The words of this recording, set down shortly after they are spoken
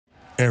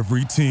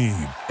Every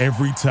team,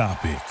 every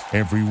topic,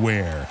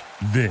 everywhere.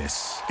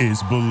 This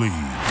is Believe.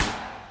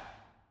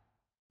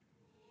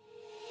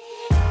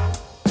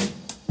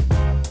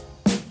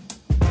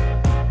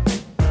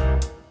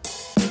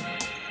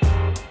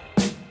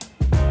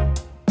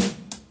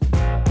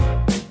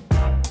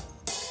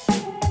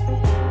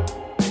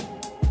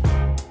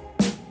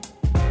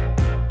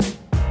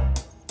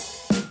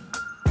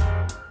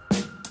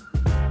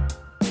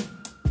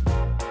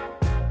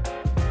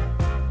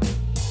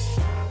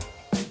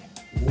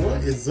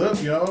 What's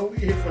up, y'all? We're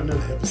here for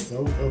another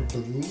episode of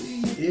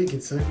Believe in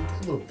Kentucky.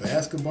 Got a little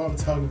basketball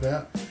to talk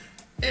about.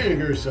 Aaron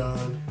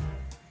Gershon,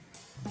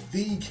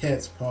 the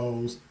Cat's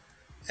Paws,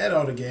 at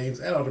all the games,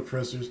 at all the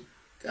pressers,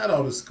 got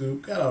all the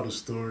scoop, got all the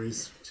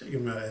stories. Check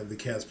him out at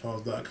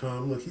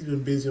thecatspaws.com. Look, he's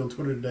been busy on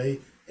Twitter today.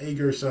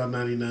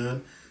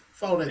 Gershon99.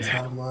 Follow that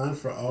timeline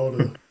for all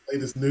the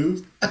latest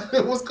news.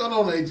 What's going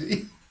on,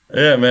 AG?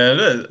 Yeah,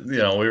 man.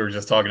 We were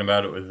just talking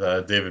about it with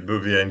David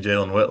Bouvier and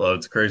Jalen Whitlow.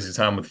 It's a crazy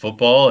time with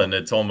football, and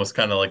it's almost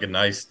kind of like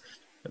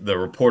the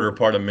reporter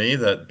part of me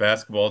that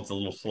basketball is a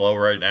little slow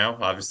right now.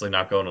 Obviously,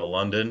 not going to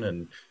London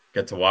and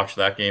get to watch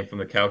that game from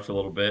the couch a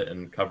little bit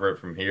and cover it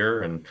from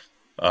here.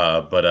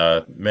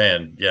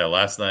 Man, yeah,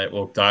 last night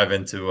we'll dive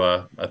into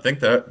I think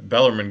the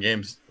Bellarmine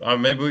games.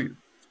 Maybe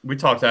we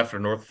talked after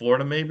North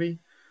Florida, maybe.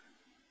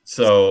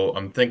 So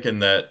I'm thinking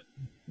that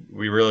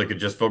we really could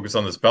just focus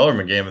on this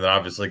Bellarmine game and then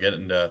obviously get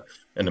into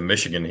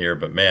Michigan here.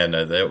 But man,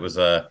 it was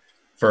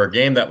for a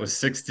game that was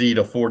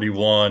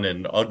 60-41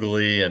 and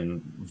ugly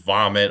and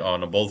vomit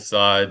on both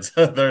sides.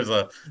 there's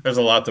a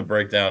lot to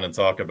break down and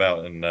talk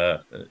about. And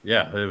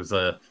yeah, it was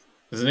an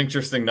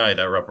interesting night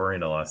at Rupp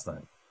Arena last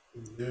night.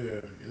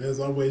 Yeah, and as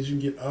always, you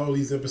can get all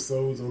these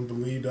episodes on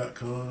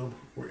Believe.com,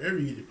 wherever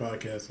you get your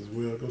podcasts as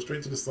well. Go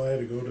straight to the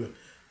site or go to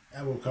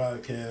Apple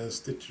Podcasts,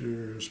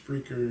 Stitcher,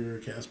 Spreaker,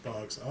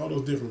 Castbox, all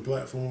those different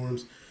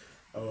platforms.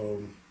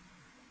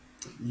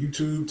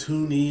 YouTube,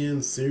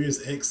 TuneIn,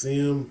 Sirius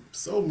XM,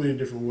 so many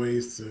different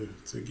ways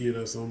to get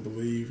us on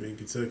Believe in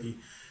Kentucky.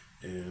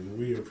 And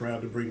we are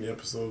proud to bring the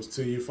episodes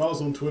to you. Follow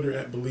us on Twitter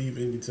at Believe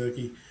in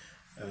Kentucky.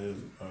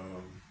 And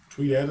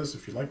tweet at us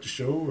if you like the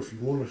show, or if you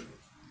want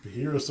to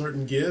hear a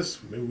certain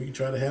guest. Maybe we can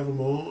try to have them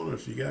on, or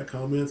if you got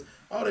comments,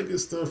 all that good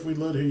stuff. We'd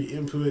love to hear your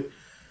input.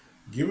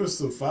 Give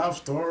us a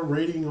 5-star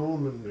rating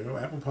on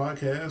Apple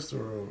Podcasts,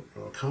 or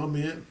a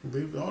comment,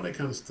 leave all that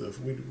kind of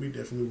stuff. We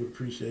definitely would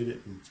appreciate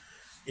it and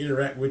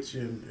interact with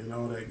you and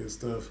all that good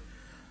stuff.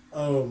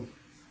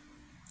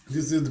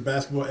 This is the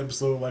basketball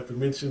episode, like we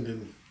mentioned,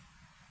 and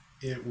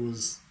it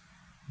was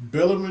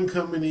Bellarmine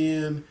coming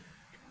in.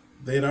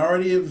 They'd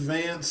already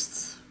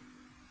advanced.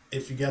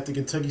 If you got the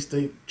Kentucky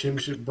State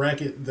Championship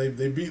bracket,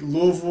 they beat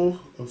Louisville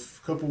a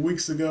couple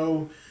weeks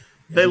ago.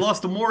 They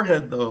lost to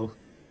Moorhead, though.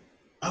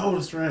 Oh,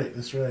 that's right.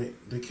 That's right.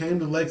 They came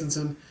to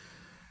Lexington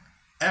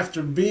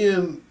after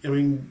being,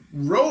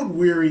 road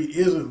weary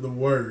isn't the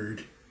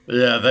word.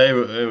 Yeah,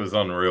 it was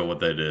unreal what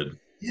they did.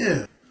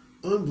 Yeah,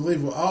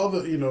 unbelievable. All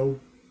the,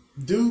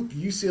 Duke,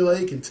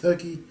 UCLA,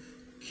 Kentucky,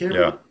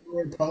 Cameron,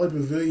 Poly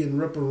Pavilion,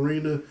 Rupp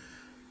Arena.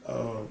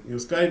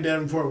 Scotty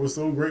Davenport was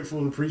so grateful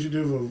and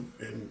appreciative of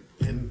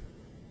and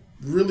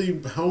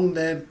really honed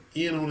that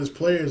in on his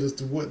players as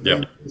to what they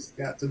just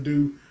got to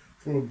do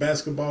from a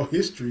basketball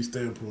history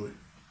standpoint.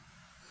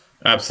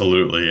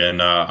 Absolutely. And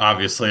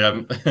obviously,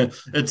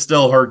 it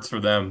still hurts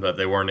for them that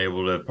they weren't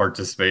able to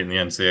participate in the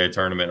NCAA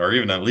tournament, or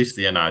even at least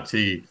the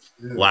NIT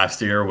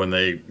last year when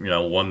they,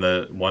 won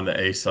the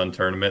ASUN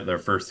tournament their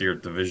first year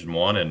at Division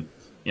I. And,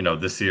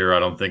 this year, I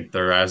don't think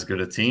they're as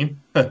good a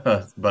team,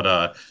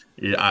 but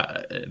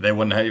they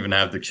wouldn't even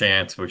have the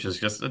chance, which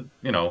is just,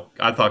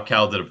 I thought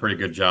Cal did a pretty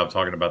good job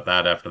talking about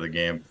that after the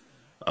game.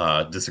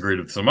 Disagreed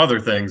with some other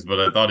things, but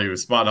I thought he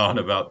was spot on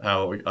about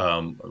how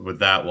with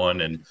that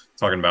one, and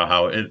talking about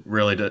how it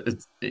really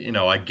it's,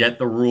 I get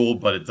the rule,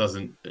 but it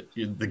doesn't.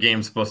 The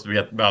game's supposed to be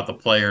about the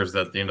players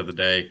at the end of the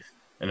day,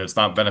 and it's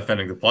not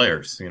benefiting the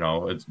players.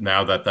 It's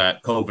now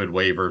that COVID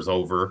waiver's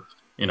over.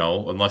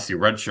 Unless you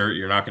redshirt,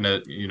 you're not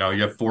gonna. You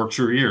have 4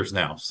 true years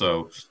now,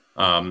 so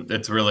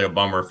it's really a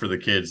bummer for the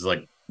kids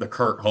like the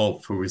Kurt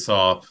Hope, who we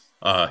saw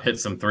hit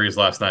some threes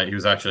last night. He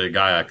was actually a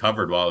guy I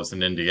covered while I was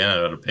in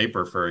Indiana at a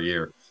paper for a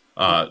year.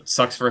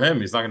 Sucks for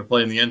him. He's not going to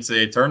play in the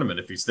NCAA tournament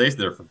if he stays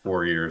there for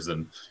 4 years.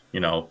 And,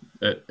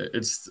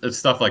 it's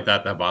stuff like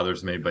that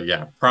bothers me. But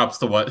yeah, props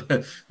to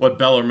what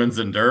Bellarmine's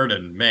endured.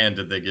 And man,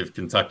 did they give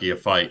Kentucky a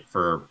fight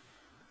for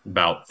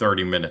about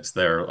 30 minutes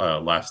there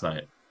last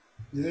night.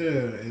 Yeah,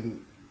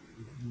 and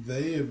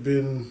they have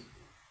been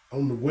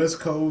on the West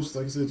Coast,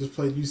 like I said, just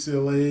played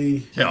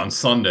UCLA. Yeah, on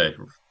Sunday.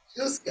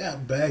 Just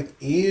got back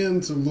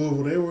into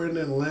Louisville. They were in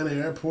the Atlanta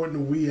airport in the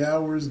wee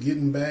hours,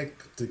 getting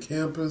back to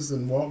campus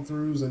and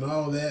walkthroughs and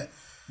all that.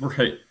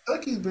 Right.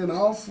 Kentucky's been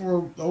off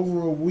for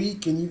over a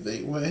week, and you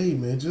think, well, hey,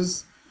 man,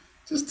 just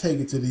take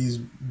it to these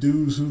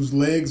dudes whose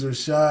legs are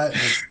shot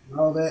and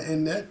all that,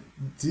 and that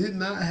did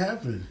not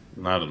happen.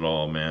 Not at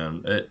all,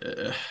 man.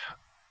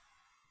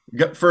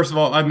 First of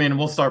all,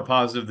 we'll start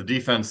positive. The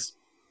defense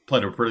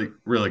played a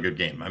really good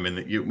game. I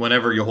mean,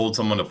 whenever you hold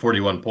someone to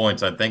 41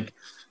 points, I think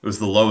it was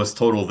the lowest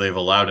total they've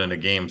allowed in a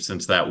game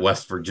since that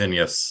West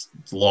Virginia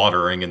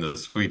slaughtering in the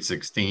Sweet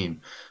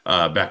 16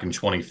 back in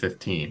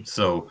 2015.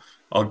 So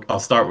I'll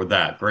start with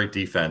that. Great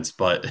defense,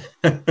 but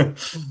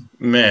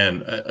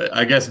man,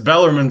 I guess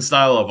Bellarmine's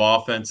style of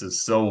offense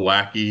is so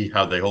wacky.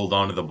 How they hold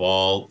on to the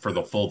ball for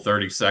the full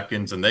 30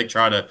 seconds, and they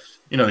try to,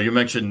 you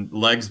mentioned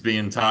legs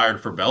being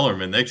tired for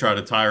Bellarmine. They try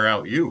to tire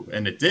out you,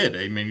 and it did.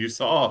 I mean, you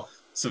saw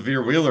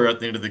Severe Wheeler at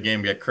the end of the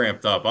game get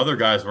cramped up. Other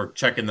guys were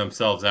checking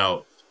themselves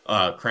out,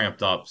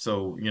 cramped up.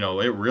 So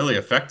it really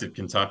affected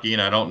Kentucky,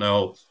 and I don't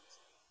know.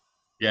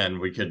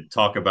 Again, we could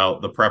talk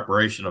about the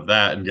preparation of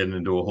that and get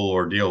into a whole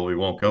ordeal. We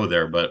won't go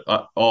there, but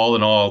all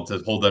in all, to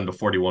hold them to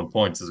 41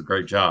 points is a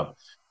great job.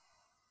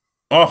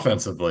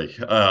 Offensively,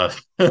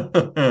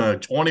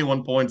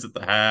 21 points at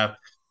the half,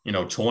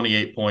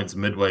 28 points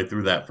midway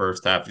through that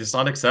first half. Just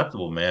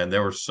unacceptable, man.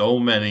 There were so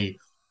many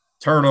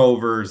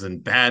turnovers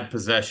and bad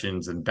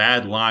possessions and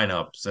bad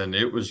lineups, and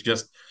it was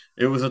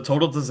a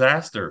total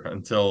disaster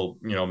until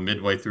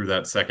midway through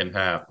that second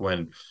half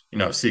when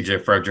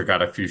CJ Frederick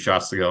got a few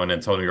shots to go and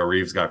Antonio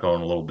Reeves got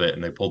going a little bit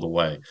and they pulled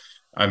away.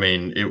 I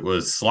mean, it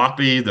was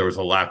sloppy. There was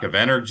a lack of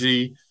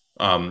energy.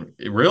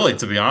 Really,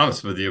 to be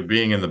honest with you,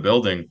 being in the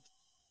building,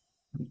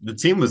 the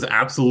team was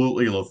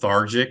absolutely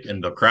lethargic,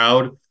 and the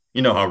crowd,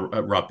 how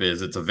Rupp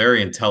is. It's a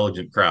very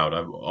intelligent crowd.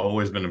 I've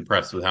always been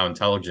impressed with how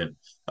intelligent,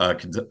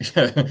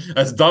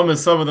 as dumb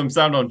as some of them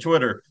sound on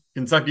Twitter,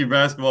 Kentucky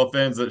basketball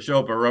fans that show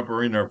up at Rupp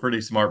Arena are pretty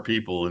smart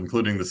people,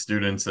 including the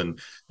students and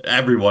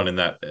everyone in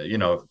that,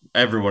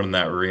 everyone in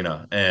that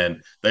arena.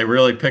 And they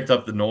really picked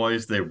up the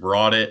noise. They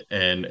brought it,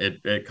 and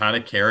it kind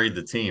of carried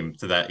the team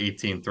to that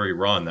 18-3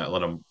 run that let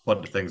them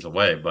put things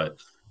away. But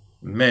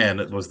man,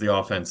 it was the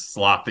offense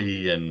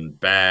sloppy and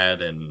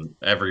bad and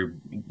every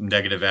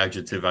negative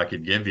adjective I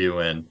could give you.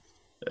 And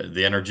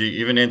the energy,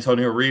 even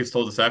Antonio Reeves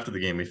told us after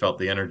the game, he felt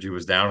the energy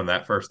was down in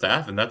that first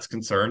half, and that's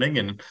concerning.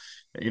 And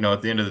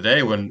at the end of the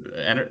day, when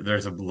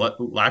there's a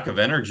lack of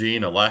energy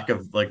and a lack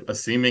of a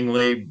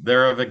seemingly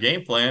there of a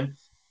game plan,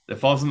 it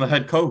falls on the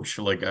head coach.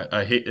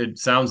 I hate, it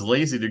sounds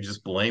lazy to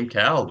just blame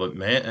Cal, but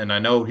man, and I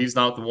know he's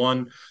not the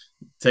one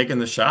taking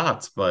the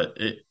shots, but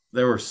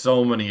there were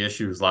so many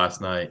issues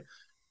last night.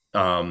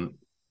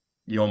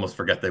 You almost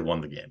forget they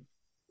won the game.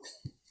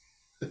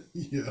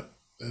 Yeah,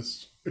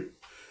 that's true.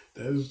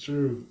 That is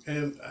true.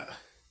 And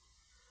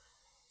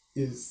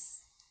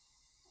it's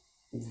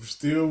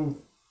still,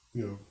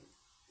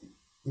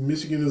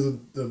 Michigan is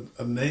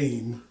a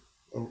name.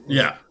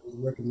 Yeah,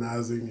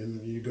 recognizing,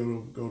 and you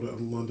go to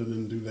London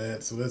and do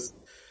that. So I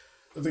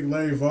think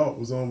Larry Vaught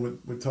was on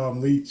with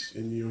Tom Leach,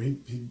 and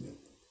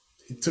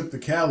he took the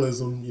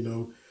Calism.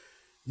 You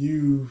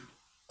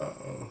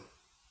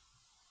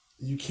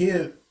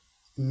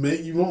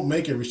won't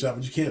make every shot,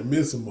 but you can't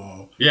miss them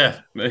all.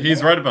 Yeah,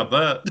 he's right about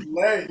that.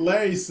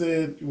 Larry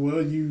said,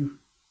 well, you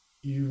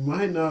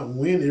might not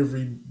win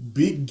every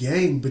big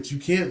game, but you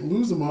can't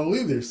lose them all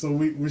either. So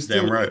we're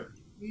still damn right.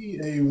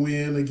 A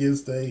win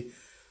against a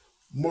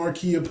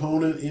marquee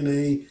opponent in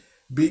a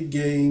big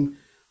game.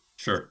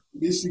 Sure.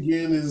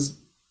 Michigan is,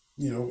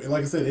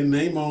 like I said, in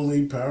name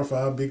only, Power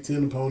 5, Big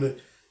Ten opponent.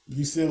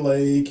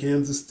 UCLA,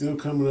 Kansas still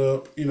coming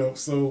up,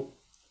 so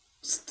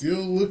still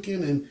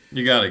looking, and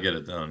you got to get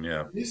it done.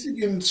 Yeah,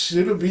 Michigan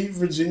should have beat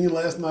Virginia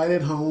last night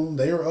at home.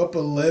 They were up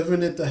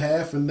 11 at the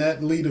half, and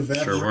that lead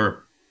evaporated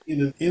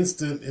in an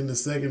instant in the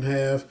second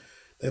half.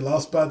 They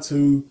lost by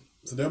 2,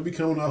 so they'll be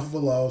coming off of a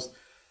loss.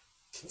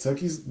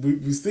 Kentucky's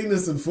we've seen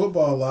this in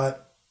football a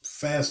lot.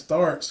 Fast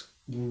starts.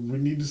 We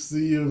need to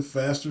see a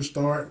faster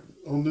start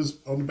on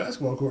the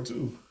basketball court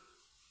too.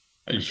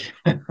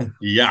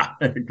 Yeah,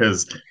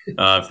 because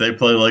if they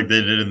play like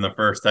they did in the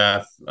first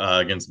half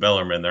against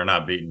Bellarmine, they're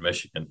not beating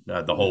Michigan.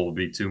 The hole will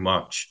be too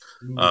much.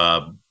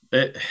 I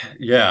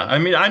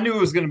mean, I knew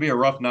it was going to be a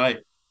rough night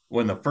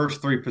when the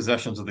first 3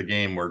 possessions of the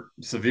game were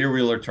Severe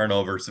Wheeler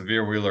turnover,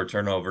 Severe Wheeler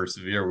turnover,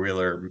 Severe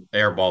Wheeler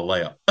airball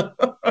layup.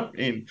 I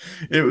mean,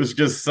 it was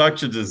just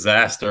such a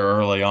disaster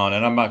early on,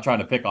 and I'm not trying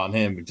to pick on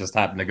him. It just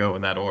happened to go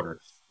in that order.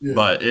 Yeah.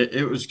 But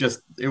it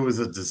was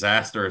a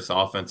disastrous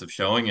offensive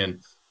showing,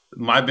 and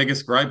my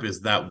biggest gripe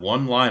is that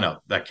one lineup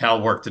that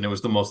Cal worked, and it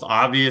was the most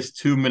obvious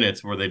 2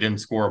 minutes where they didn't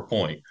score a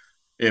point.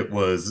 It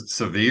was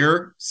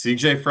Severe,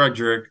 CJ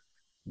Frederick,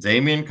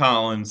 Damian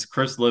Collins,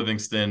 Chris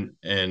Livingston,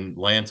 and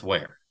Lance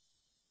Ware.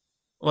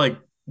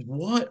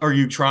 What are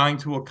you trying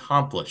to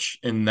accomplish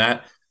in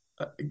that?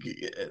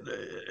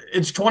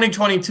 It's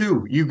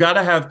 2022. You got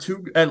to have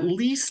at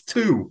least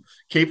 2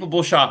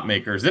 capable shot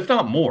makers, if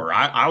not more.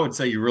 I would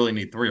say you really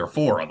need 3 or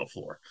 4 on the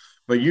floor.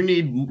 But you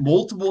need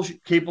multiple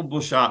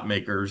capable shot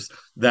makers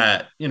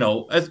that,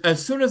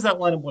 as soon as that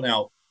lineup went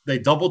out, they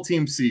double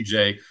team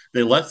CJ.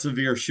 They let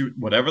Severe shoot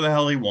whatever the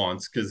hell he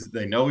wants because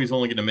they know he's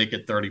only going to make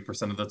it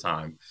 30% of the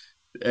time.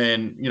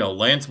 And,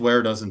 Lance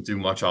Ware doesn't do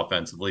much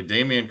offensively.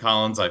 Damian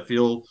Collins, I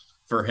feel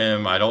for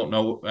him. I don't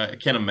know. I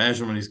can't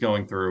imagine what he's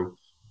going through.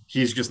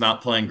 He's just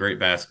not playing great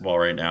basketball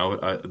right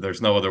now.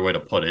 There's no other way to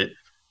put it.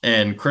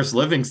 And Chris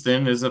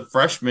Livingston is a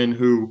freshman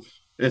who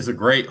is a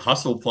great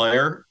hustle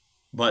player,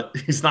 but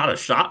he's not a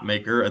shot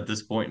maker at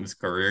this point in his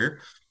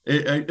career.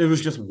 It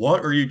was just,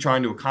 what are you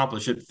trying to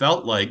accomplish? It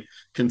felt like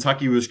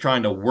Kentucky was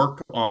trying to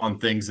work on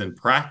things in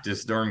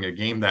practice during a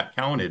game that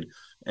counted.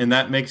 And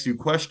that makes you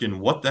question,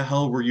 what the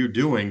hell were you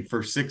doing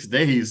for 6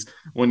 days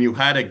when you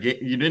had a game?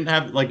 You didn't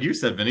have, like you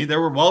said, Vinny, they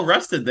were well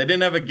rested. They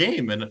didn't have a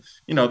game. And,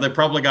 they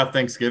probably got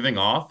Thanksgiving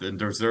off, and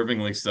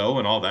deservingly so,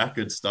 and all that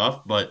good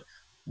stuff. But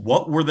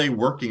what were they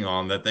working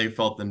on that they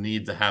felt the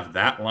need to have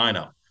that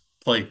lineup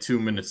play 2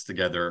 minutes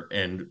together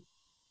and,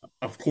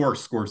 of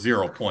course, score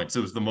 0 points?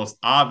 It was the most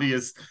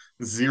obvious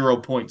 0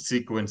 point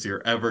sequence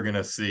you're ever going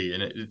to see.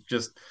 And it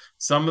just,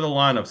 some of the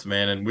lineups,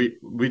 man. And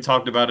we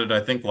talked about it,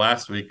 I think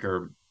last week,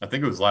 or I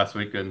think it was last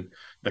week, and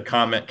the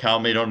comment Cal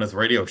made on his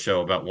radio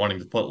show about wanting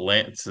to put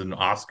Lance and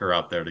Oscar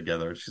out there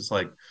together. It's just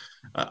like,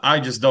 I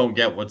just don't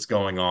get what's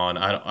going on.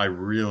 I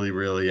really,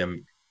 really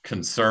am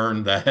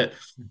concerned that,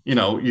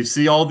 you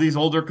see all these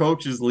older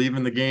coaches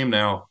leaving the game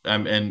now,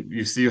 and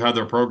you see how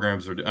their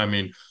programs are. I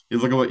mean, you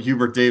look at what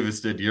Hubert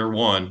Davis did year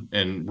one,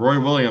 and Roy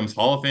Williams,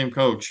 Hall of Fame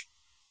coach,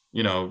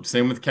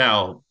 same with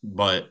Cal,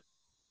 but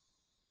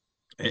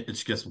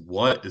it's just,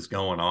 what is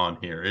going on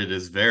here? It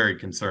is very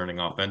concerning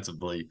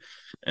offensively.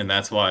 And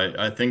that's why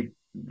I think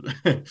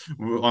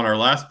on our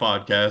last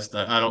podcast,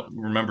 I don't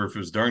remember if it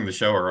was during the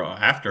show or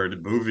after,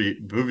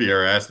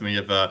 Bouvier asked me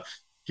if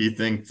he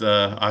thinks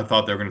I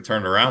thought they were going to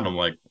turn it around. I'm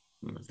like,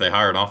 if they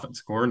hire an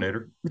offensive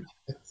coordinator.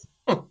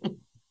 That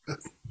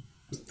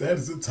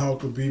is the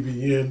talk of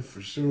BBN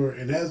for sure.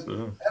 And that's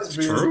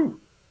been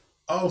true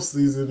all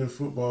season in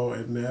football,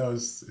 and now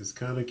it's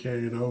kind of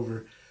carrying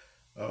over.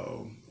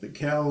 The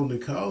Cal on the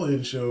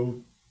call-in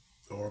show,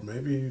 or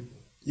maybe,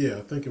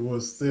 I think it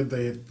was, said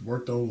they had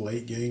worked on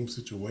late game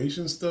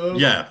situation stuff.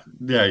 Yeah.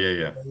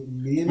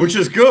 Which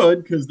is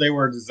good, because they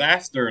were a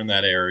disaster in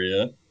that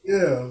area.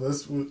 Yeah,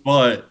 that's what.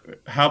 But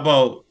how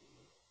about,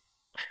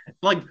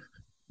 like,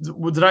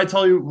 did I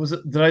tell you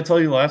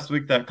last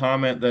week that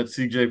comment that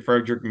CJ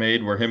Frederick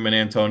made where him and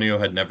Antonio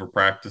had never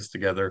practiced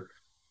together?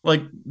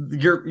 Like,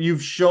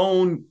 you've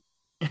shown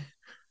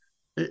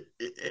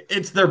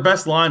it's their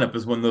best lineup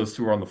is when those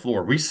two are on the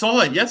floor. We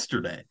saw it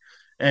yesterday.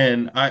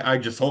 And I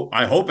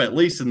hope at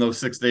least in those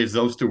 6 days,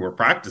 those two were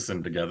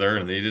practicing together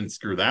and they didn't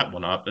screw that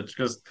one up. It's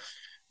just,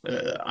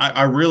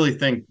 I really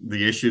think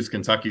the issues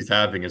Kentucky's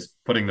having is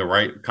putting the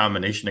right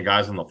combination of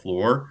guys on the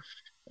floor.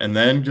 And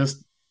then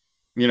just,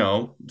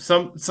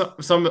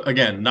 some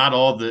again, not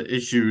all the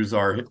issues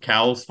are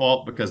Cal's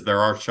fault, because there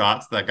are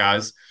shots that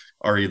guys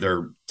are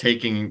either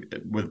taking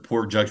with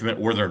poor judgment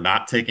or they're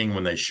not taking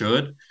when they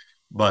should.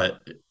 But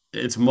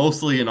it's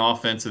mostly an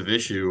offensive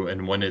issue.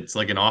 And when it's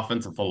like an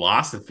offensive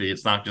philosophy,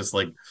 it's not just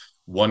like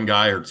one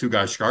guy or two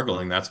guys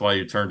struggling. That's why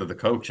you turn to the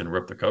coach and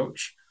rip the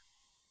coach.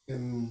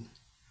 And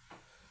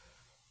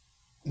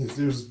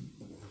there's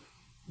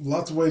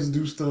lots of ways to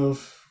do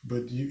stuff,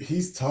 but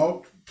he's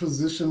taught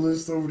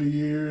positionless over the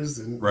years,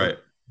 and right.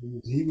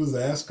 He was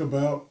asked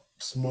about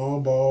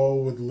small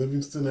ball with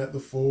Livingston at the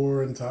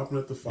 4 and Toppin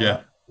at the 5.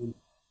 Yeah.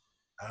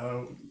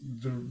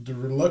 The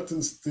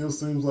reluctance still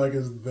seems like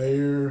it's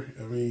there.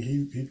 I mean,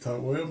 he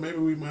thought, well, maybe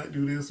we might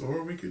do this,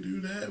 or we could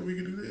do that, we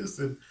could do this,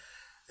 and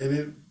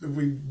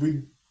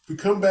we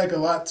come back a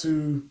lot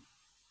to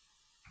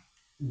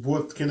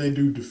what can they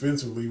do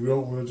defensively. We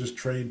don't want to just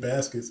trade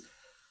baskets,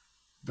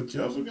 but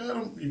you also got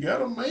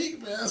to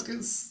make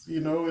baskets,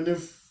 and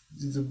if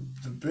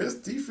the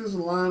best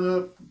defensive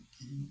lineup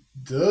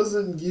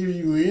doesn't give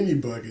you any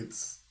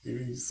buckets,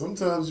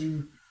 sometimes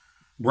you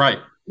right.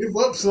 give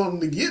up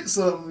something to get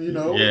something,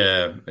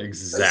 Yeah,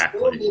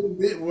 exactly. A little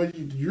bit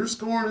when you're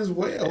scoring as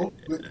well.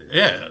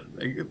 Yeah,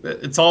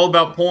 it's all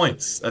about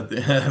points at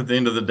the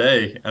end of the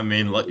day. I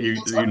mean,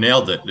 you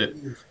nailed it.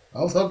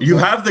 You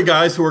have the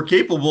guys who are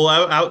capable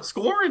of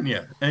outscoring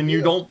you, and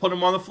you don't put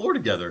them on the floor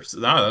together.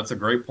 So that's a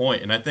great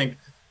point. And I think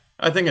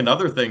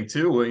another thing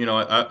too,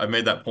 I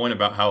made that point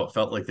about how it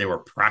felt like they were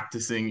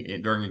practicing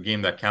during a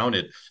game that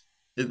counted.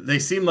 They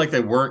seemed like they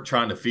weren't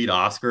trying to feed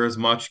Oscar as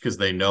much, because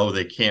they know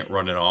they can't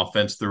run an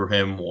offense through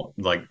him,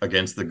 like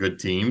against the good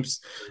teams.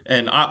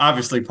 And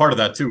obviously part of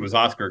that too was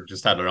Oscar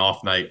just had an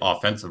off night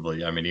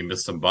offensively. I mean, he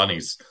missed some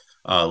bunnies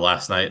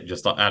last night,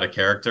 just out of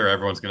character.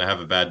 Everyone's going to have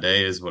a bad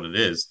day, is what it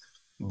is.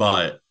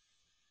 But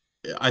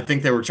I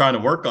think they were trying to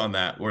work on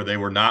that, where they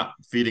were not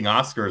feeding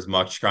Oscar as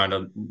much.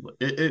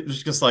 It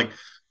was just like,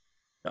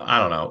 I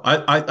don't know.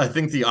 I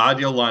think the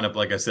ideal lineup,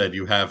 like I said,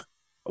 you have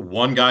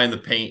one guy in the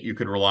paint you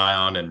could rely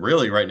on, and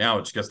really right now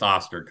it's just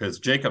Oscar, because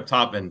Jacob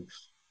Toppin,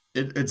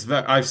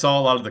 I saw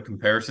a lot of the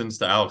comparisons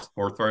to Alex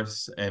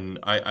Porthos, and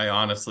I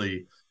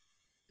honestly,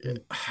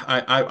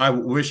 I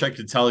wish I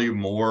could tell you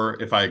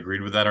more if I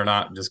agreed with that or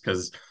not, just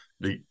because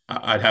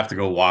I'd have to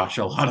go watch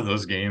a lot of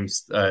those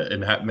games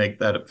and make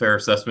that a fair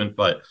assessment.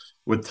 But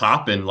with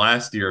Toppin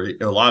last year,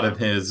 a lot of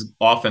his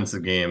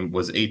offensive game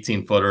was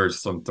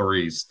 18-footers, some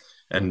threes,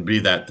 and be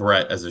that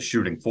threat as a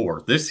shooting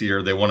 4. This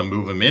year, they want to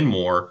move him in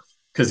more,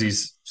 because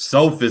he's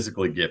so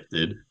physically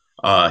gifted.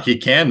 He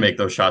can make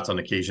those shots on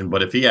occasion,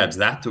 but if he adds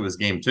that to his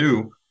game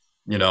too,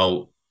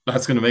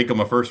 that's going to make him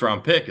a first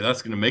round pick.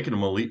 That's going to make him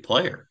an elite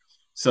player.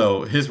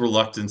 So his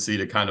reluctancy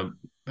to kind of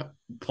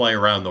play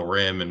around the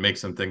rim and make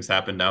some things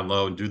happen down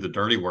low and do the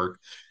dirty work.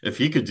 If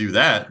he could do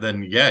that,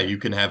 then yeah, you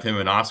can have him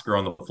and Oscar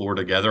on the floor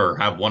together or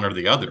have one or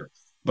the other.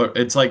 But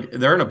it's like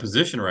they're in a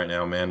position right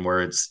now, man,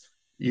 where it's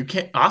you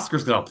can't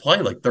Oscar's gonna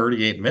play like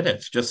 38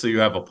 minutes just so you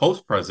have a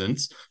post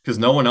presence because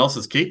no one else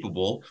is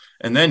capable.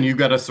 And then you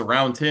got to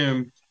surround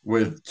him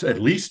with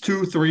at least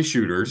 2, 3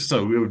 shooters.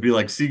 So it would be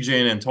like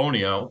CJ and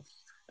Antonio.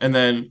 And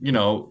then,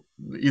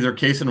 either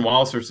Cason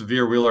Wallace or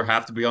Severe Wheeler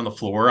have to be on the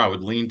floor. I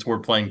would lean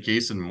toward playing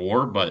Cason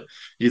more, but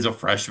he's a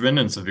freshman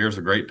and Severe's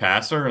a great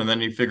passer. And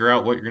then you figure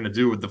out what you're going to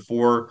do with the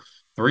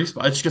 4-3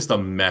 spot. It's just a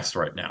mess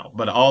right now.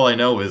 But all I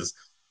know is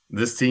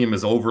this team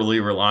is overly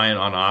reliant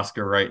on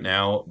Oscar right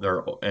now.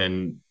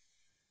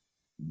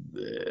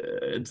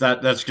 It's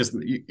that's just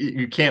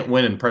you can't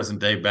win in present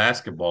day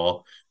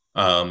basketball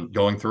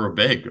going through a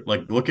big.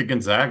 Like look at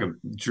Gonzaga.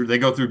 They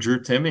go through Drew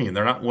Timme and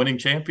they're not winning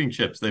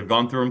championships. They've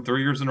gone through them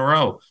 3 years in a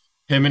row.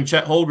 Him and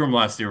Chet Holmgren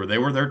last year, they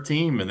were their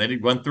team and they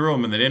went through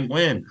them and they didn't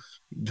win.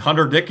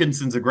 Hunter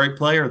Dickinson's a great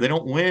player. They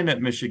don't win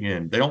at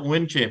Michigan. They don't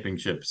win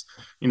championships.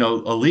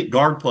 Elite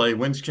guard play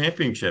wins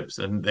championships,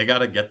 and they got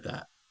to get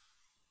that.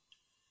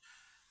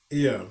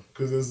 Yeah,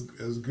 because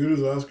as good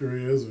as Oscar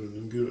is,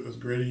 and good as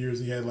great a year as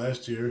he had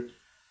last year,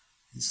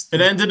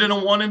 It ended in a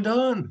one and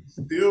done.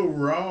 still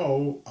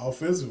raw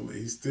offensively.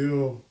 He's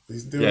still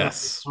not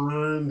Yes.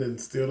 defined and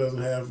still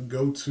doesn't have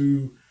go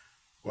to.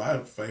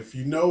 Well, if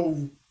you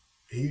know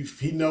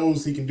he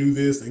knows he can do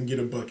this and get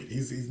a bucket.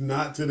 He's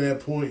not to that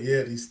point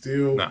yet. He's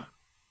still No.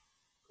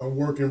 a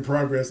work in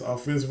progress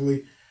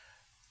offensively.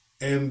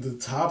 And the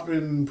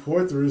Toppin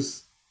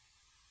Porthers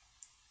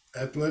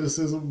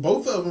athleticism,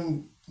 both of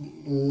them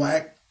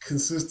lack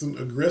consistent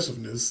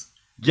aggressiveness.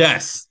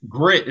 Yes.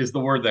 Grit is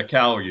the word that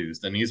Cal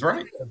used, and he's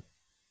right.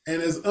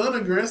 And as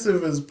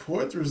unaggressive as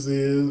Porthers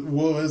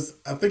was,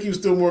 I think he was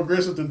still more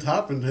aggressive than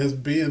Toppin has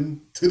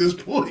been to this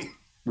point.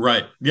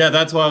 Right. Yeah,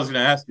 that's why I was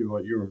going to ask you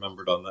what you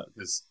remembered on that.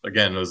 Because,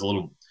 again,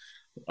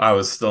 I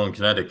was still in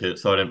Connecticut,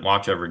 so I didn't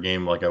watch every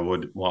game like I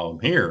would while I'm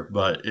here.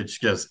 But it's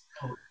just,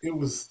 It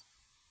was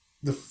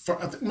I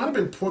think it might have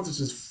been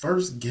Porthers'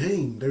 first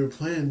game. They were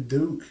playing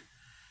Duke.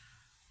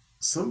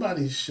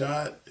 Somebody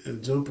shot a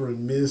jumper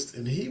and missed,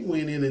 and he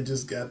went in and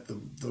just got the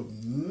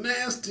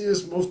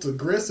nastiest, most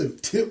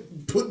aggressive tip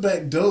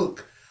putback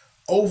dunk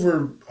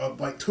over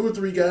like 2 or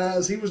 3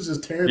 guys. He was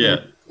just tearing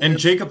yeah. And them.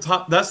 Jacob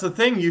Top, that's the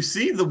thing. You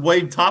see the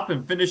way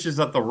Toppin finishes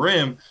at the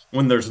rim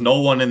when there's no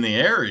one in the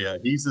area.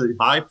 He's a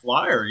high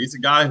flyer. He's a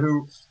guy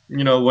who,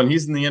 when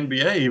he's in the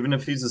NBA, even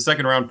if he's a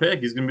second round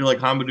pick, he's going to be like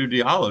Hamidou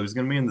Diallo. He's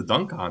going to be in the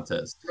dunk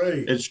contest.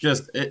 Right. It's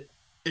just,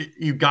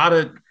 you got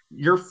to,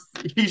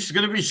 he's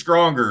going to be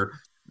stronger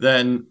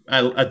than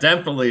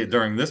definitely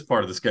during this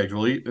part of the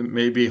schedule.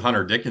 Maybe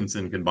Hunter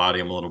Dickinson can body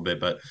him a little bit,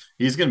 but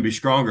he's going to be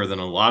stronger than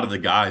a lot of the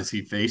guys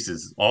he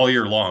faces all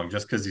year long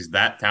just because he's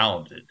that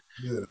talented.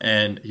 Yeah.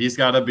 And he's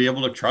got to be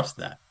able to trust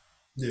that.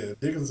 Yeah.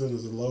 Dickinson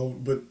is a low,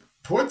 but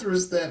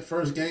Porthers that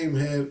first game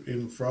had,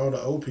 and for all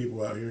the old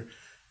people out here,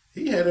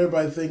 he had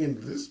everybody thinking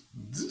this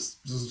is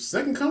the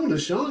second coming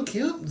of Sean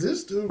Kemp.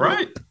 This dude,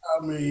 Right.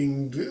 I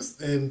mean,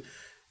 and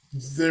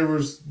there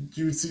was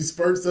you would see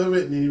spurts of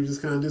it, and then he would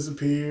just kind of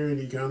disappear, and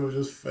he kind of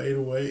just fade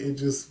away. It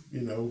just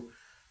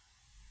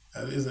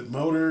is it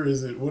motor?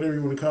 Is it whatever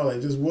you want to call it?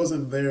 It just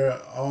wasn't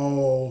there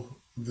all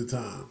the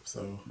time.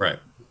 So, Right.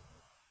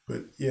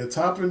 but yeah,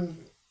 Toppin,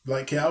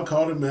 like Cal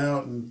called him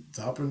out, and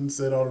Toppin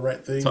said all the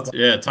right things.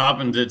 Yeah,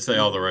 Toppin did say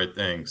all the right All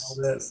things.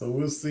 that. So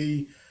we'll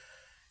see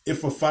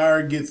if a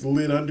fire gets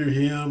lit under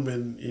him,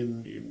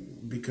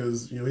 and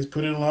because he's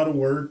put in a lot of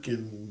work,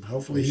 and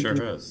hopefully He he sure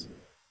can has.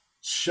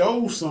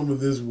 show some of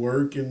this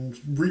work and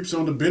reap some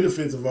of the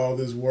benefits of all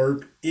this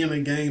work in a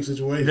game Yeah.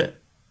 situation.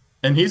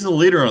 And he's a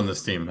leader on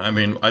this team. I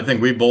mean, I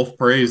think we both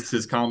praised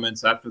his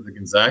comments after the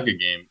Gonzaga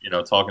game,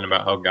 talking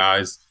about how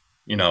guys,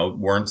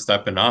 weren't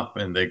stepping up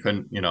and they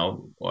couldn't,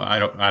 well, I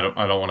don't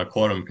want to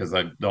quote him because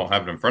I don't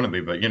have it in front of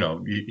me, but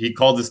he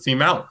called his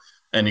team out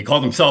and he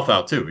called himself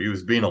out too. He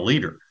was being a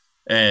leader.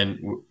 And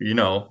you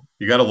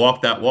got to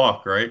walk that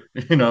walk, right?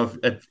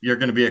 If you're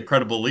going to be a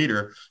credible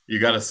leader, you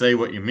got to say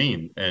what you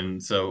mean.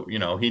 And so,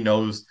 he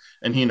knows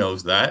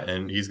that,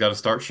 and he's got to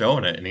start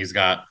showing it. And he's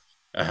got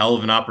a hell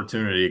of an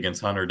opportunity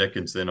against Hunter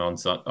Dickinson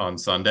on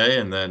Sunday,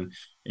 and then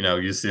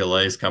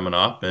UCLA is coming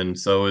up, and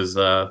so is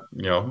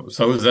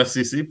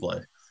SEC play.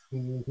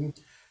 hmm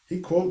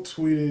He quote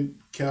tweeted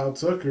Cal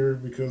Tucker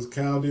because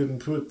Cal didn't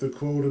put the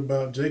quote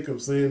about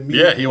Jacob saying me.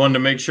 Yeah, he wanted to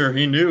make sure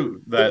he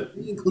knew that.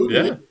 He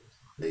included Yeah, it.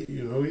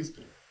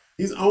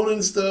 He's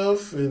owning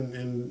stuff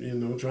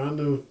and trying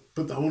to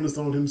put the onus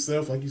on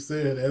himself, like you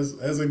said,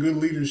 as a good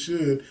leader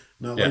should,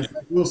 not yeah, like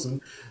Zach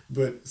Wilson,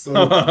 but so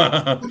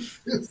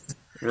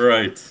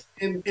right.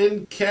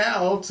 and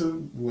Cal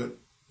to what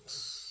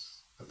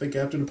I think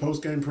after the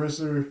post game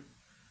presser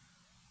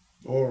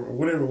or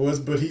whatever it was,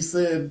 but he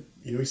said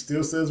he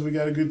still says we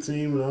got a good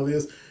team and all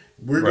this.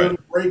 We're going Right.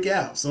 to break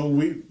out, so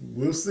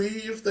we'll see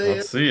if they.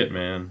 Let's see it,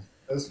 man.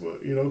 That's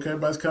what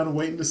everybody's kind of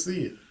waiting to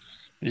see it.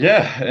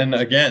 Yeah, and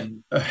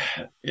again,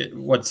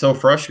 what's so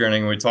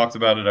frustrating, we talked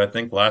about it, I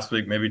think last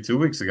week, maybe 2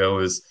 weeks ago,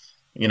 is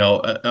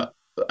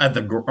at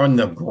the on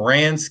the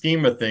grand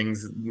scheme of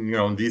things,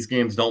 these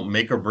games don't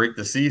make or break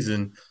the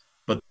season,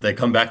 but they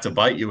come back to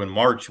bite you in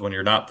March when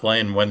you're not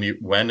playing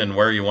when and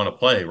where you want to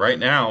play. Right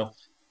now,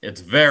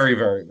 it's very,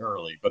 very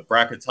early, but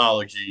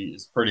bracketology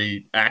is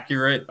pretty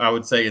accurate, I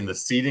would say, in the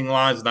seeding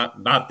lines,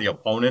 not the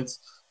opponents,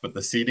 but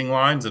the seeding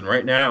lines. And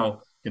right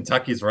now,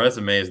 Kentucky's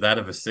resume is that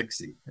of a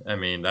 60. I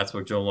mean, that's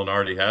what Joe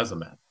Lunardi has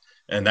them at.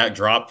 And that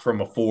dropped from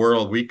a 4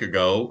 a week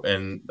ago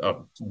and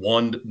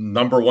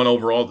number one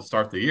overall to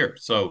start the year.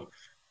 So,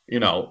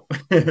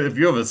 if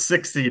you have a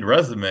 6 seed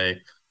resume,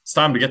 it's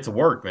time to get to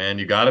work, man.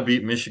 You got to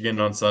beat Michigan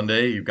on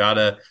Sunday. You got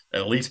to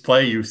at least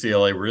play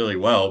UCLA really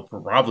well.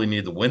 Probably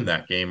need to win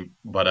that game,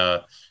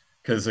 but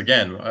because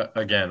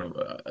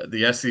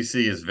the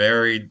SEC is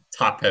very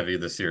top heavy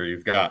this year.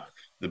 You've got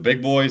the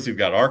big boys. You've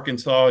got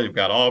Arkansas, you've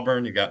got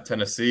Auburn, you've got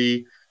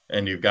Tennessee,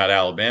 and you've got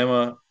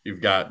Alabama.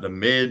 You've got the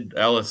mid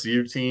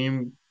LSU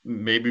team,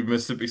 maybe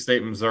Mississippi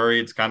State, Missouri.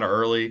 It's kind of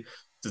early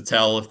to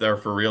tell if they're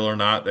for real or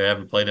not. They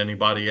haven't played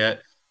anybody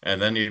yet. And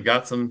then you've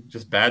got some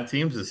just bad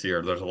teams this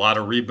year. There's a lot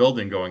of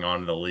rebuilding going on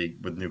in the league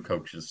with new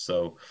coaches.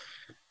 So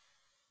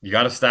you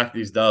got to stack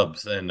these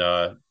dubs. And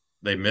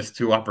they missed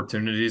two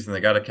opportunities and they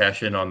got to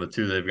cash in on the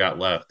two they've got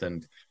left.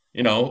 And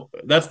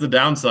that's the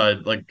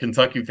downside. Like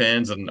Kentucky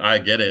fans, and I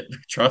get it,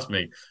 trust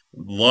me,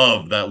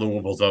 love that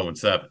Louisville's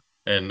 0-7.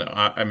 And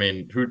I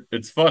mean,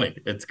 it's funny.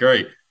 It's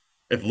great.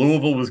 If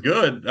Louisville was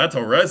good, that's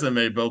a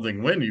resume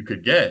building win you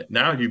could get.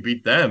 Now you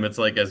beat them, it's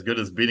like as good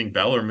as beating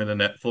Bellarmine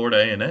and at Florida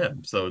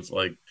A&M. So it's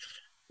like,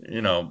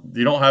 you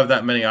don't have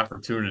that many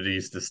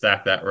opportunities to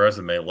stack that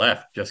resume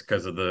left just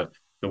because of the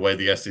way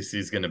the SEC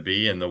is going to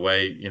be and the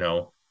way,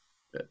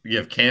 you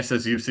have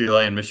Kansas,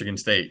 UCLA, and Michigan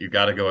State. You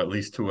got to go at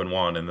least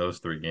 2-1 in those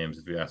three games,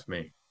 if you ask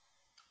me.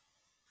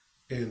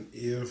 And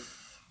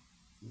if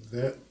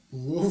that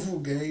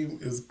Louisville game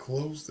is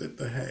close at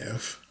the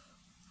half,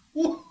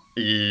 woo,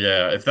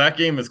 Yeah, if that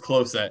game's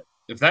close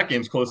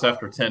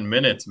after 10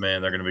 minutes,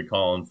 man, they're going to be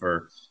calling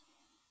for.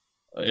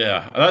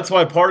 Yeah, that's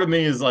why part of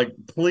me is like,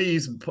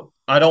 please.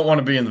 I don't want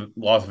to be in the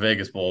Las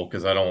Vegas Bowl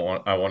because I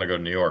want to go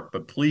to New York,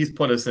 but please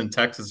put us in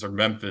Texas or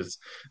Memphis.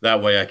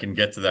 That way I can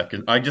get to that.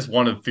 I just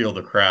want to feel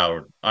the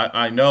crowd.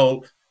 I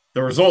know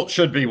the result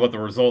should be what the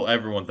result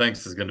everyone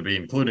thinks is going to be,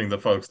 including the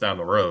folks down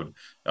the road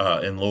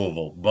in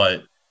Louisville.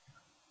 But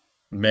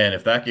man,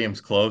 if that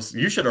game's close,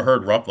 you should have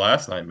heard Rupp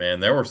last night, man.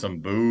 There were some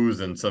boos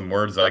and some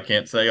words I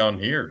can't say on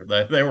here.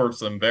 There's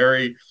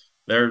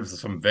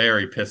some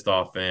very pissed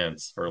off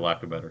fans, for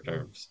lack of better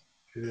terms.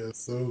 yeah.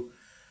 So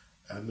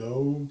I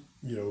know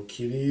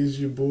Kenny is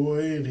your boy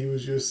and he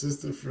was your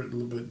assistant for,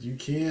 but you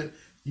can't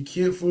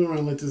fool around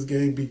and let this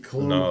game be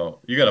close. No,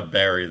 you got to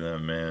bury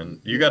them,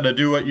 man. You got to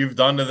do what you've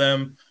done to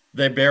them.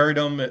 They buried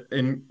them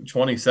in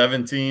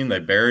 2017. They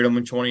buried them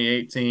in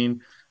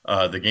 2018.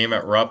 The game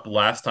at Rupp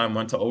last time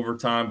went to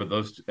overtime, but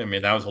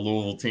that was a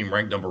Louisville team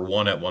ranked number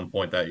one at one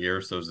point that year.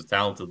 So it was a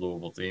talented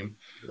Louisville team.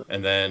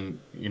 And then,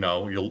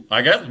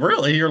 I guess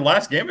really your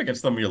last game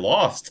against them, you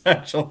lost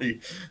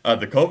actually,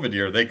 the COVID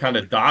year. They kind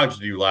of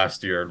dodged you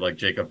last year, like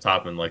Jacob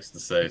Toppin likes to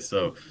say.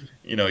 So,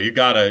 you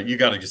gotta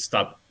just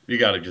stop. You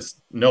got to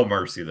just no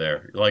mercy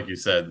there. Like you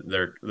said,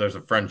 there's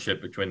a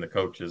friendship between the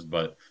coaches,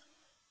 but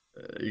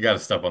you got to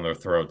step on their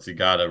throats. You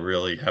got to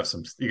really have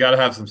some. You got to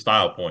have some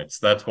style points.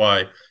 That's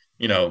why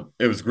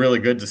it was really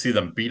good to see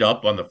them beat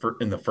up in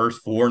the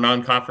first four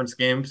non-conference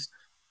games,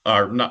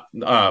 or not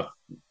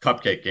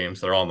cupcake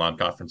games. They're all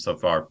non-conference so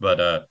far,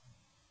 but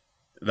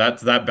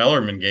that's that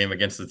Bellarmine game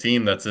against the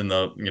team that's in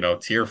the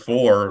tier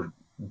four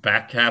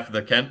back half of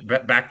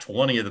the back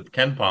 20 of the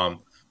Ken Palm.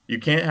 You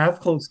can't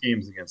have close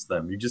games against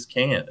them. You just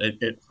can't.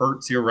 It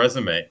hurts your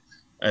resume,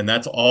 and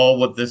that's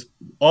all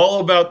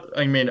about.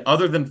 I mean,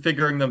 other than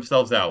figuring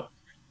themselves out,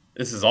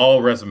 this is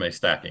all resume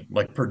stacking.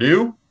 Like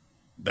Purdue,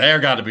 they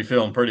got to be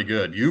feeling pretty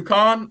good.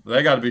 UConn,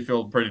 they got to be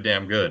feeling pretty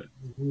damn good.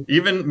 Mhm.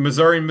 Even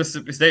Missouri and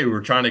Mississippi State, who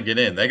were trying to get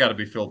in, they got to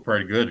be feeling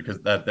pretty good because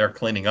that they're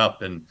cleaning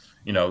up and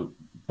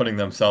putting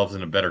themselves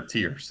in a better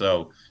tier.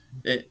 So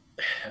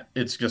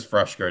it's just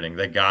frustrating.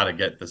 They got to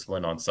get this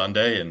win on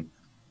Sunday, and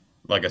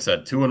like I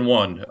said,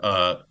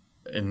 2-1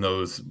 in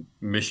those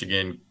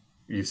Michigan,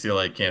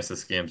 UCLA,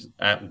 Kansas games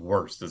at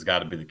worst has got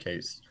to be the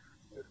case.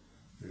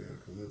 Yeah,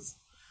 because it's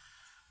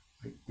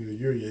like,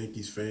 you're a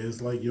Yankees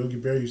fans. Like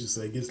Yogi Berra used to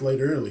say, it gets late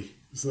early.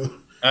 So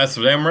That's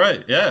damn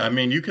right. Yeah, I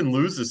mean, you can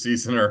lose the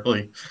season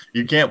early.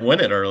 You can't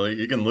win it early.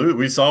 You can lose.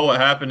 We saw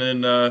what happened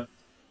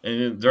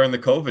during the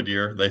COVID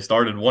year. They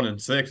started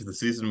 1-6. The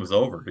season was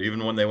over.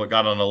 Even when they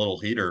got on a little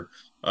heater,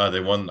 they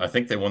won. I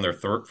think they won their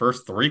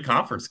first three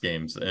conference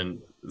games, and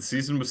the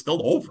season was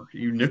still over.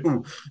 You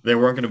knew they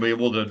weren't going to be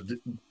able to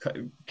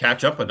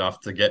catch up enough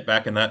to get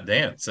back in that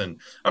dance.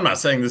 And I'm not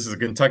saying this is a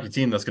Kentucky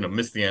team that's going to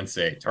miss the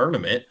NCAA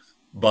tournament,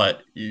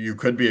 but you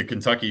could be a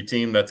Kentucky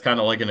team that's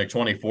kind of like in a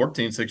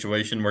 2014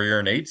 situation where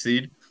you're an 8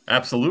 seed.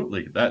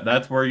 Absolutely.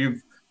 That's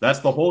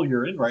the hole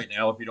you're in right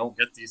now if you don't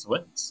get these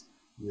wins.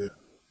 yeah,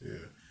 yeah,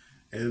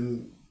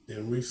 and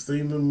And we've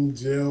seen them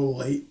gel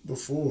late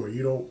before.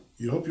 You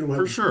hope you don't have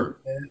for to do sure.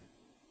 that.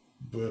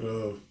 But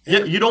Yeah,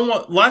 and you don't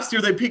want. Last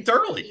year they peaked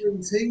early.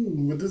 veteran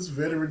team with this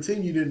veteran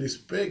team, you didn't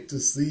expect to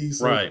see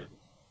so Right.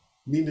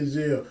 need to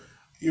gel.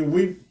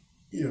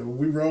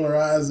 We roll our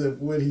eyes at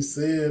what he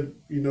said.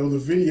 The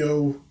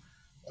video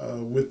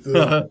with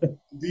the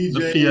The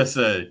DJ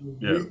PSA.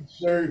 Yeah. green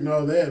shirt and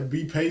all that,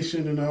 be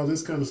patient and all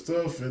this kind of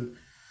stuff, and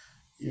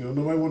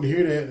nobody wanted to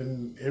hear that,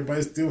 and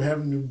everybody's still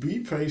having to be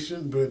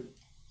patient. But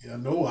I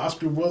know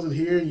Oscar wasn't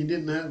here, and you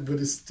didn't have, but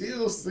it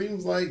still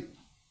seems like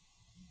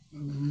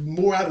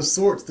more out of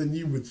sorts than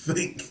you would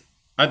think.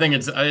 I think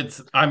it's.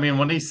 I mean,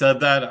 when he said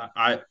that,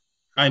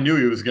 I knew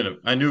he was gonna.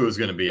 I knew it was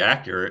gonna be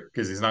accurate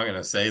because he's not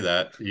gonna say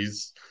that.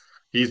 He's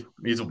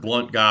a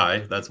blunt guy.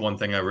 That's one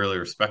thing I really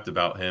respect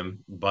about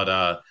him.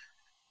 But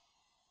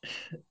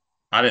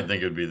I didn't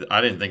think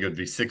it would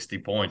be 60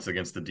 points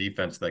against the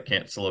defense that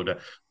can't slow down,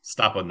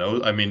 stop a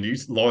nose. I mean,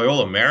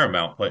 Loyola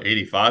Marymount put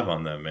 85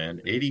 on them,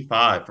 man.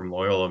 85 from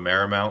Loyola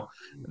Marymount.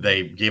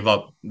 They gave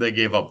up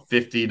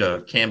 50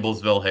 to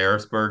Campbellsville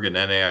Harrisburg, an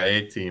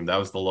NAIA team. That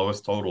was the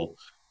lowest total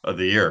of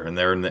the year, and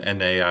they're in the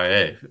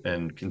NAIA.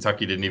 And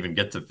Kentucky didn't even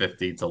get to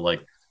 50 till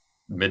like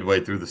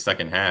midway through the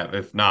second half,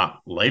 if not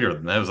later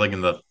than that. It was like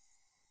in the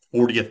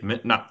 40th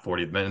minute, not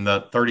 40th minute, in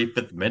the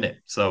 35th minute.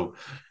 So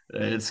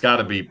it's got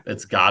to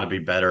be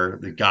better.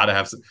 They got to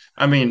have some.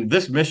 I mean,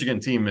 this Michigan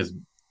team is.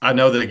 I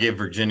know they gave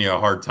Virginia a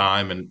hard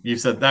time, and you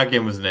said that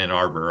game was in Ann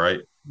Arbor, right?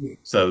 Yeah.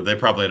 So they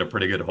probably had a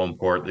pretty good home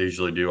court. They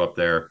usually do up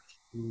there.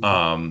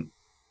 Mhm.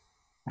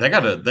 They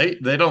gotta.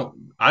 They don't.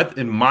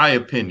 In my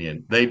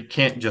opinion, they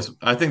can't just.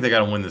 I think they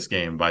got to win this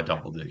game by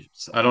double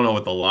digits. I don't know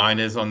what the line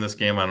is on this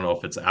game. I don't know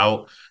if it's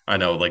out. I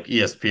know like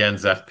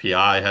ESPN's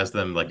FPI has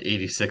them like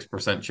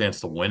 86% chance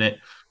to win it.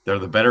 They're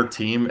the better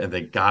team, and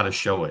they got to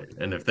show it.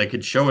 And if they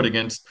could show it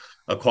against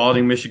a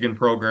quality Michigan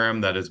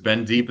program that has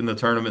been deep in the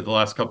tournament the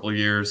last couple of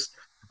years,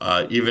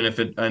 even if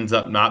it ends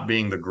up not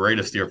being the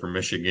greatest year for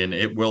Michigan,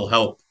 it will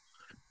help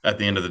at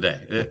the end of the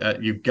day.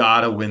 You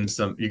got to win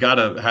some. You got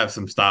to have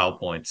some style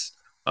points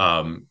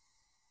on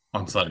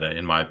Sunday,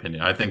 in my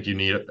opinion. I think you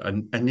need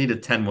a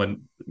 10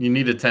 win. You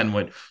need a 10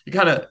 win. You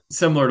kind of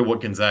similar to what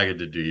Gonzaga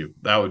did to you.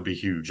 That would be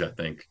huge, I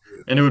think,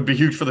 and it would be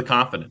huge for the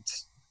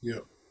confidence.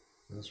 Yep,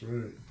 that's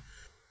right.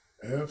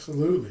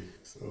 Absolutely.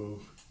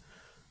 So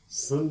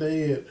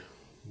Sunday at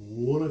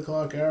 1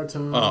 o'clock our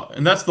time.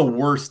 And that's the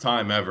worst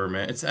time ever,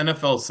 man. It's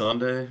NFL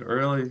Sunday,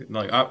 really.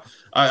 Like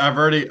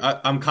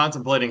I'm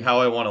contemplating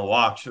how I want to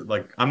watch.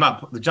 Like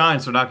the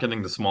Giants are not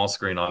getting the small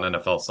screen on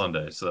NFL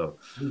Sunday, so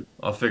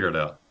I'll figure it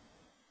out.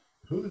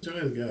 Who the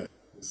Giants got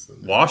this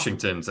Sunday?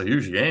 Washington's a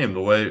huge game. The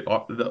way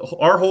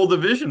our whole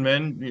division,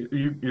 man,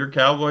 your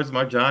Cowboys,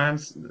 my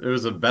Giants. It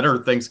was a better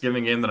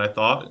Thanksgiving game than I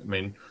thought. I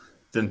mean,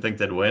 didn't think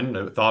they'd win.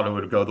 I thought it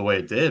would go the way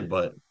it did,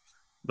 but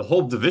the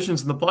whole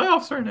division's in the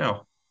playoffs right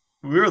now.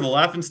 We were the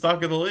laughing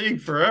stock of the league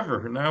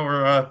forever. And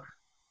now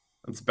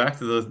it's back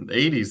to the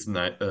 80s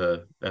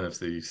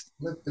NFC East.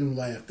 Let them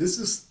laugh.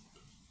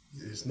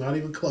 It's not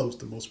even close.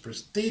 The most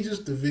prestigious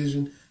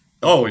division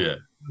Oh yeah,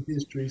 in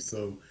history.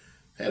 So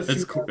had a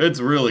it's few.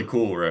 it's really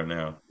cool right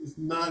now. It's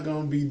not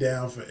gonna be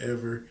down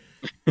forever.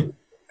 And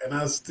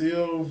I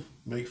still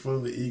make fun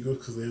of the Eagles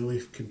because they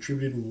only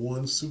contributed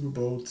one Super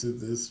Bowl to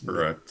this.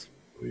 Correct.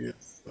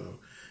 Yes. So,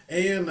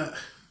 and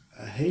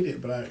I hate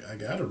it, but I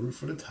got to root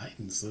for the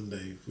Titans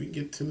Sunday. If we can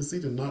get Tennessee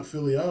to knock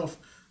Philly off,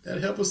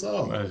 that'd help us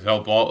all.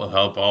 Help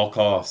all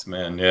costs,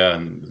 man. Yeah,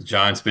 and the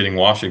Giants beating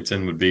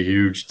Washington would be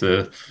huge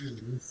to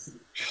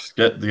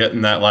get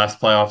in that last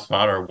playoff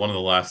spot or one of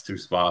the last two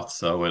spots.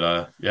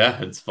 So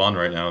it's fun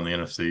right now in the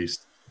NFC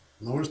East.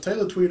 Lawrence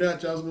Taylor tweeted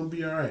out y'all's gonna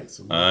be all right.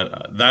 So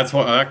That's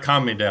what that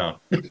calmed me down.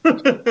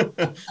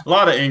 A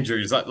lot of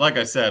injuries. Like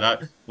I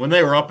said, when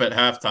they were up at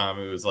halftime,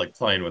 it was like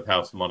playing with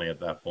house money at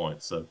that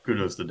point. So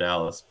kudos to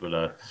Dallas.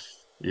 But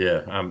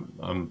yeah,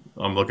 I'm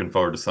looking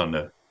forward to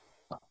Sunday.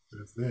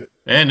 that's it.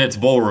 And it's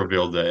bowl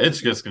reveal day.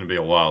 It's just going to be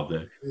a wild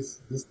day.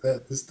 This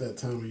that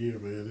time of year,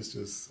 man. It's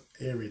just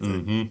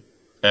everything.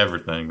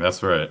 Everything.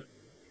 That's right.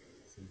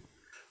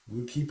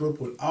 We'll keep up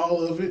with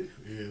all of it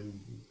and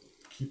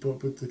keep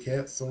up with the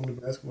cats on the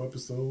basketball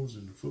episodes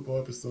and the football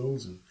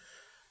episodes and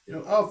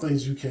all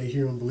things you can't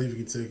hear on Believe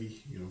in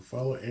Kentucky.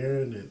 Follow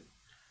Aaron at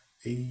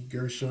A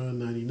Gershon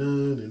 99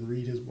 and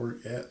read his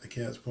work at the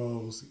Cat's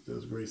Paws. He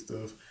does great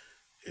stuff.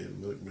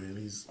 And look, man,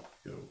 he's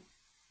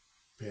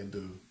had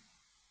the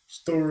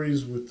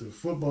stories with the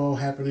football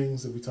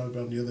happenings that we talked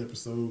about in the other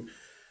episode.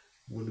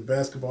 When the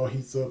basketball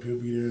heats up, he'll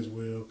be there as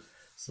well.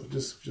 So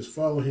just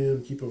follow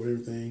him, keep up with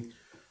everything.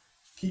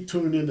 Keep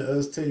tuning in to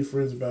us, tell your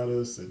friends about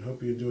us, and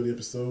hope you enjoy the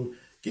episode.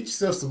 Get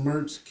yourself some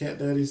merch. Cat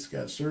Daddy's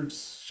got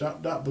shirts,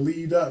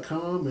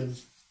 shop.believe.com, and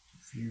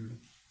if you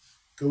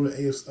go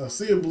to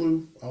Sea of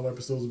Blue, all our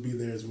episodes will be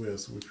there as well.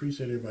 So we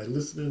appreciate everybody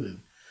listening and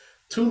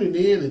tuning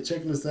in and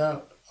checking us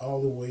out,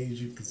 all the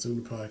ways you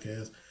consume the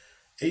podcast.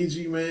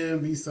 AG, man,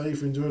 be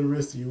safe. Enjoy the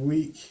rest of your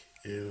week.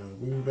 And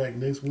we'll be back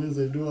next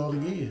Wednesday to do it all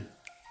again.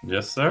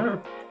 Yes,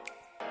 sir.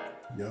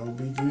 Y'all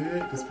be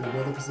good. This has been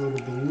another episode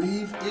of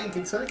Believe in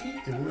Kentucky,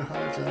 and we'll holler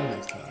at y'all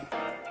next time.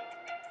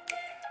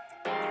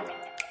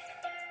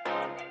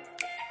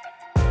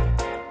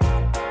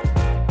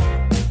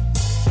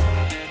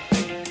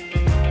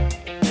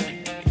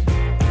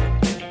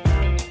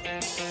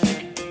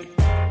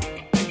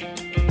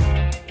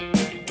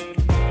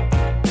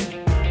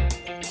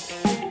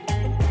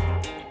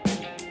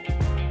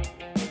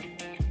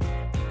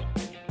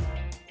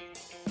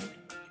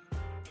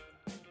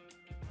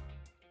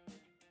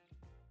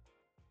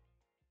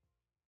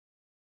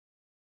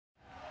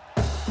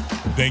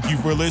 Thank you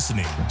for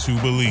listening to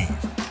Believe.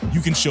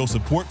 You can show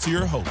support to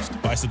your host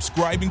by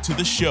subscribing to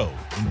the show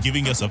and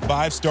giving us a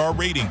 5-star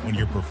rating on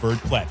your preferred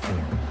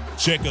platform.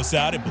 Check us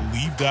out at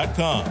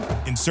Believe.com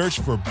and search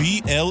for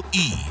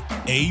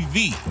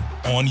BLEAV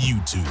on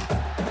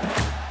YouTube.